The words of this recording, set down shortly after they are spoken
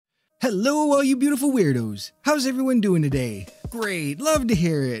Hello, all you beautiful weirdos. How's everyone doing today? Great, love to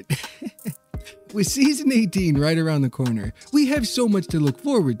hear it. With Season 18 right around the corner, we have so much to look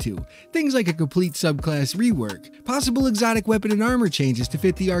forward to. Things like a complete subclass rework, possible exotic weapon and armor changes to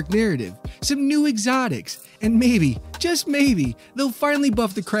fit the arc narrative, some new exotics, and maybe, just maybe, they'll finally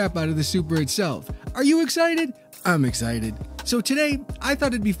buff the crap out of the super itself. Are you excited? I'm excited. So today, I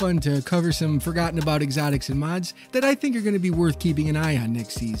thought it'd be fun to cover some forgotten about exotics and mods that I think are going to be worth keeping an eye on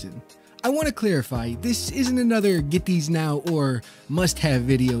next season. I want to clarify, this isn't another get these now or must-have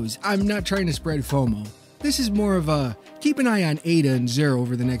videos. I'm not trying to spread FOMO. This is more of a keep an eye on Ada and Zero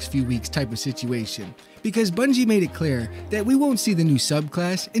over the next few weeks type of situation, because Bungie made it clear that we won't see the new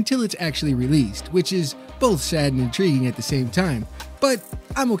subclass until it's actually released, which is both sad and intriguing at the same time, but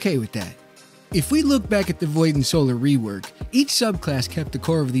I'm okay with that. If we look back at the Void and Solar rework, each subclass kept the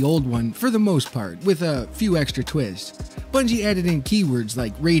core of the old one for the most part, with a few extra twists. Bungie added in keywords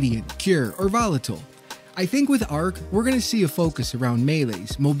like Radiant, Cure, or Volatile. I think with Arc, we're going to see a focus around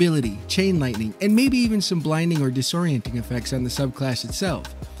melees, mobility, chain lightning, and maybe even some blinding or disorienting effects on the subclass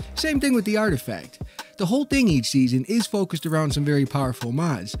itself. Same thing with the artifact. The whole thing each season is focused around some very powerful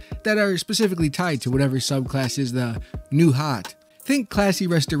mods that are specifically tied to whatever subclass is the new hot. Think Classy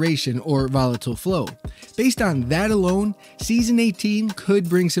Restoration or Volatile Flow. Based on that alone, Season 18 could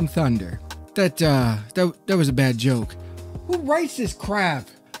bring some thunder. That was a bad joke. Who writes this crap?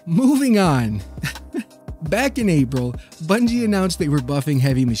 Moving on. Back in April, Bungie announced they were buffing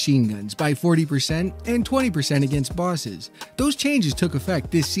heavy machine guns by 40% and 20% against bosses. Those changes took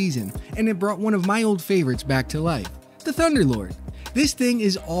effect this season, and it brought one of my old favorites back to life, the Thunderlord. This thing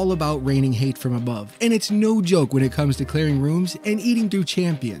is all about raining hate from above, and it's no joke when it comes to clearing rooms and eating through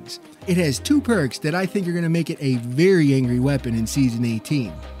champions. It has two perks that I think are going to make it a very angry weapon in Season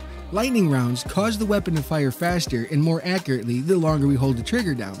 18. Lightning rounds cause the weapon to fire faster and more accurately the longer we hold the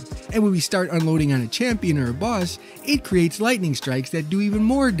trigger down, and when we start unloading on a champion or a boss, it creates lightning strikes that do even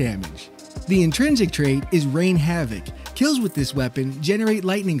more damage. The intrinsic trait is Rain Havoc. Kills with this weapon generate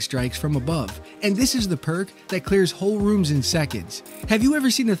lightning strikes from above, and this is the perk that clears whole rooms in seconds. Have you ever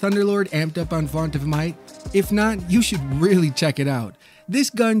seen a Thunderlord amped up on Font of Might? If not, you should really check it out. This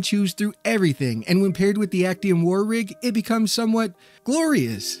gun chews through everything, and when paired with the Actium War Rig, it becomes somewhat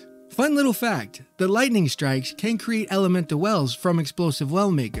glorious. Fun little fact, the lightning strikes can create elemental wells from Explosive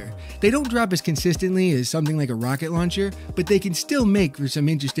Wellmaker. They don't drop as consistently as something like a rocket launcher, but they can still make for some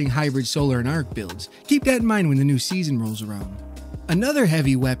interesting hybrid solar and arc builds. Keep that in mind when the new season rolls around. Another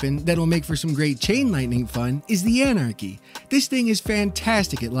heavy weapon that'll make for some great chain lightning fun is the Anarchy. This thing is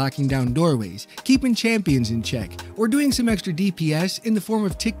fantastic at locking down doorways, keeping champions in check, or doing some extra DPS in the form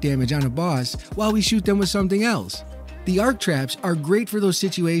of tick damage on a boss while we shoot them with something else. The arc traps are great for those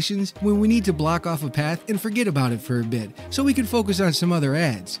situations when we need to block off a path and forget about it for a bit, so we can focus on some other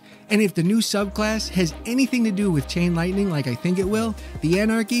adds. And if the new subclass has anything to do with chain lightning like I think it will, the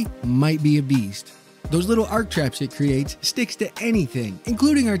Anarchy might be a beast. Those little arc traps it creates sticks to anything,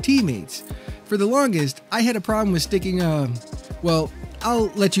 including our teammates. For the longest, I had a problem with sticking well, I'll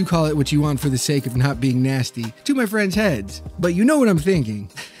let you call it what you want for the sake of not being nasty, to my friends' heads. But you know what I'm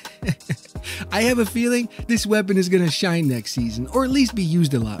thinking. I have a feeling this weapon is going to shine next season, or at least be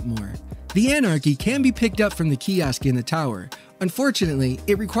used a lot more. The Anarchy can be picked up from the kiosk in the tower. Unfortunately,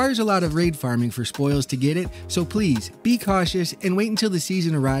 it requires a lot of raid farming for spoils to get it, so please, be cautious and wait until the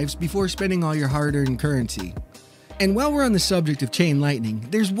season arrives before spending all your hard-earned currency. And while we're on the subject of chain lightning,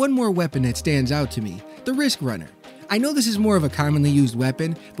 there's one more weapon that stands out to me, the Risk Runner. I know this is more of a commonly used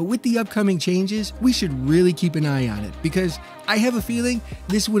weapon, but with the upcoming changes, we should really keep an eye on it, because I have a feeling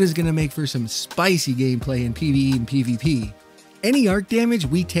this one is going to make for some spicy gameplay in PvE and PvP. Any arc damage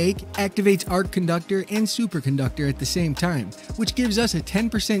we take activates Arc Conductor and Superconductor at the same time, which gives us a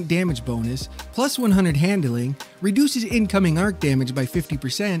 10% damage bonus, plus 100 handling, reduces incoming arc damage by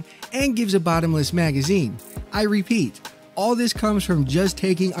 50%, and gives a bottomless magazine. I repeat, all this comes from just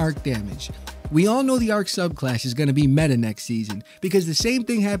taking arc damage. We all know the Arc subclass is going to be meta next season, because the same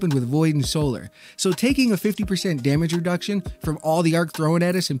thing happened with Void and Solar, so taking a 50% damage reduction from all the arc thrown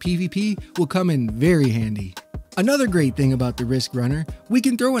at us in PvP will come in very handy. Another great thing about the Risk Runner, we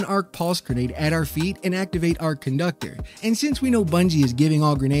can throw an Arc Pulse Grenade at our feet and activate Arc Conductor, and since we know Bungie is giving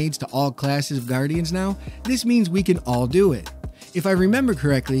all grenades to all classes of Guardians now, this means we can all do it. If I remember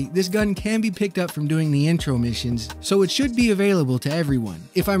correctly, this gun can be picked up from doing the intro missions, so it should be available to everyone.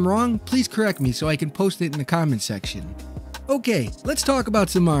 If I'm wrong, please correct me so I can post it in the comment section. Okay, let's talk about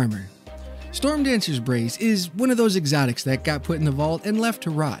some armor. Stormdancer's Brace is one of those exotics that got put in the vault and left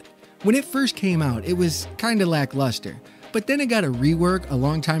to rot. When it first came out, it was kinda lackluster, but then it got a rework a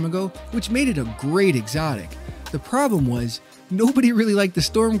long time ago, which made it a great exotic. The problem was, Nobody really liked the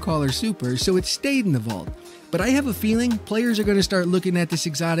Stormcaller super, so it stayed in the vault. But I have a feeling players are going to start looking at this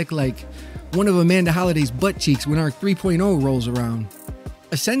exotic like one of Amanda Holliday's butt cheeks when Arc 3.0 rolls around.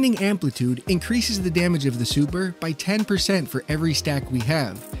 Ascending Amplitude increases the damage of the super by 10% for every stack we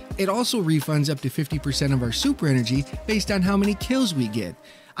have. It also refunds up to 50% of our super energy based on how many kills we get.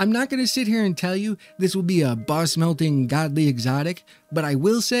 I'm not going to sit here and tell you this will be a boss-melting godly exotic, but I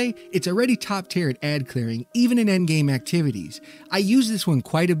will say it's already top tier at ad clearing, even in endgame activities. I use this one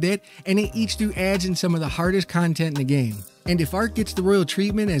quite a bit, and it eats through ads in some of the hardest content in the game. And if Arc gets the royal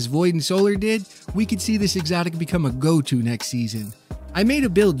treatment as Void and Solar did, we could see this exotic become a go-to next season. I made a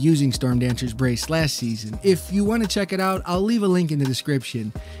build using Stormdancer's Brace last season. If you want to check it out, I'll leave a link in the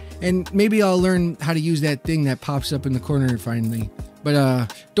description. And maybe I'll learn how to use that thing that pops up in the corner finally.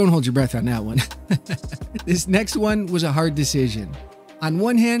 But don't hold your breath on that one. This next one was a hard decision. On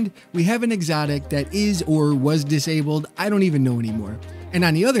one hand, we have an exotic that is or was disabled, I don't even know anymore. And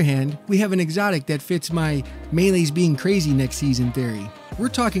on the other hand, we have an exotic that fits my melees being crazy next season theory. We're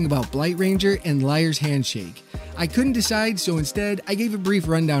talking about Blight Ranger and Liar's Handshake. I couldn't decide, so instead, I gave a brief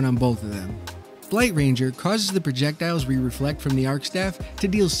rundown on both of them. Blight Ranger causes the projectiles we reflect from the Arc Staff to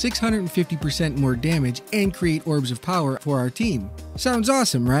deal 650% more damage and create orbs of power for our team. Sounds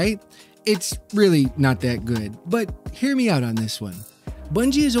awesome, right? It's really not that good, but hear me out on this one.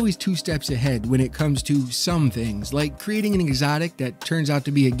 Bungie is always 2 steps ahead when it comes to some things, like creating an exotic that turns out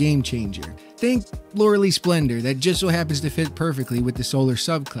to be a game changer. Think Lorelei Splendor that just so happens to fit perfectly with the Solar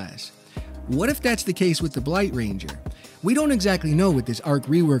subclass. What if that's the case with the Blight Ranger? We don't exactly know what this Arc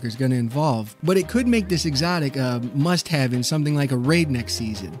rework is going to involve, but it could make this exotic a must-have in something like a raid next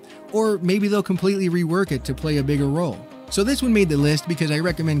season. Or maybe they'll completely rework it to play a bigger role. So this one made the list because I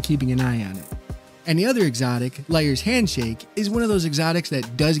recommend keeping an eye on it. And the other exotic, Liar's Handshake, is one of those exotics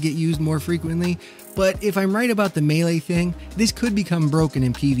that does get used more frequently, but if I'm right about the melee thing, this could become broken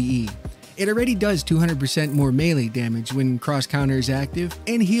in PvE. It already does 200% more melee damage when cross counter is active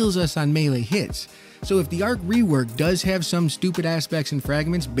and heals us on melee hits. So if the Arc rework does have some stupid aspects and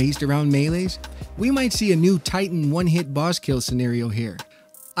fragments based around melees, we might see a new Titan one-hit boss kill scenario here.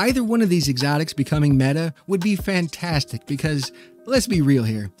 Either one of these exotics becoming meta would be fantastic because, let's be real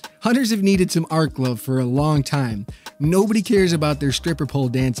here, hunters have needed some Arc love for a long time. Nobody cares about their stripper pole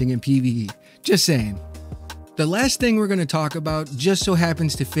dancing in PvE. Just saying. The last thing we're going to talk about just so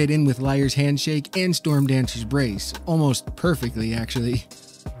happens to fit in with Liar's Handshake and Stormdancer's Brace, almost perfectly actually.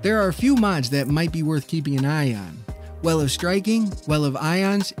 There are a few mods that might be worth keeping an eye on. Well of Striking, Well of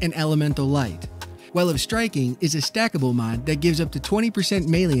Ions, and Elemental Light. Well of Striking is a stackable mod that gives up to 20%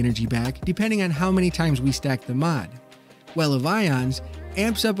 melee energy back depending on how many times we stack the mod. Well of Ions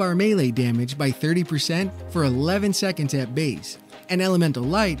amps up our melee damage by 30% for 11 seconds at base. And Elemental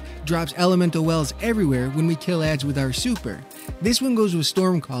Light drops elemental wells everywhere when we kill ads with our super. This one goes with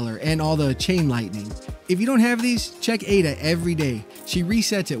Stormcaller and all the chain lightning. If you don't have these, check Ada every day. She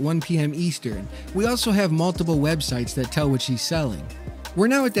resets at 1 PM Eastern. We also have multiple websites that tell what she's selling. We're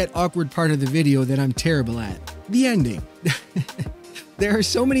now at that awkward part of the video that I'm terrible at. The ending. There are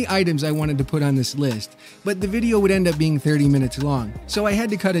so many items I wanted to put on this list, but the video would end up being 30 minutes long, so I had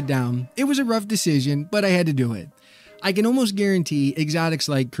to cut it down. It was a rough decision, but I had to do it. I can almost guarantee exotics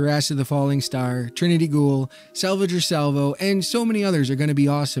like Cuirass of the Falling Star, Trinity Ghoul, Salvager Salvo, and so many others are going to be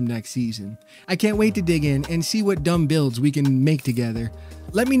awesome next season. I can't wait to dig in and see what dumb builds we can make together.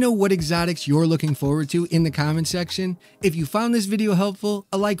 Let me know what exotics you're looking forward to in the comment section. If you found this video helpful,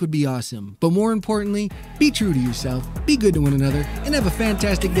 a like would be awesome. But more importantly, be true to yourself, be good to one another, and have a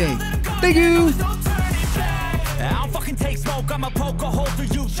fantastic day. Thank you! I don't fucking take smoke, I'm a poker hole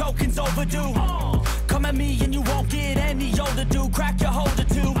through you, choking's overdue. Come at me and you won't get any older, dude, crack your holder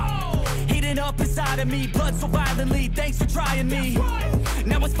too. Heating up inside of me, blood so violently, thanks for trying me.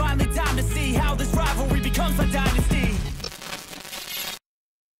 Now it's finally time to see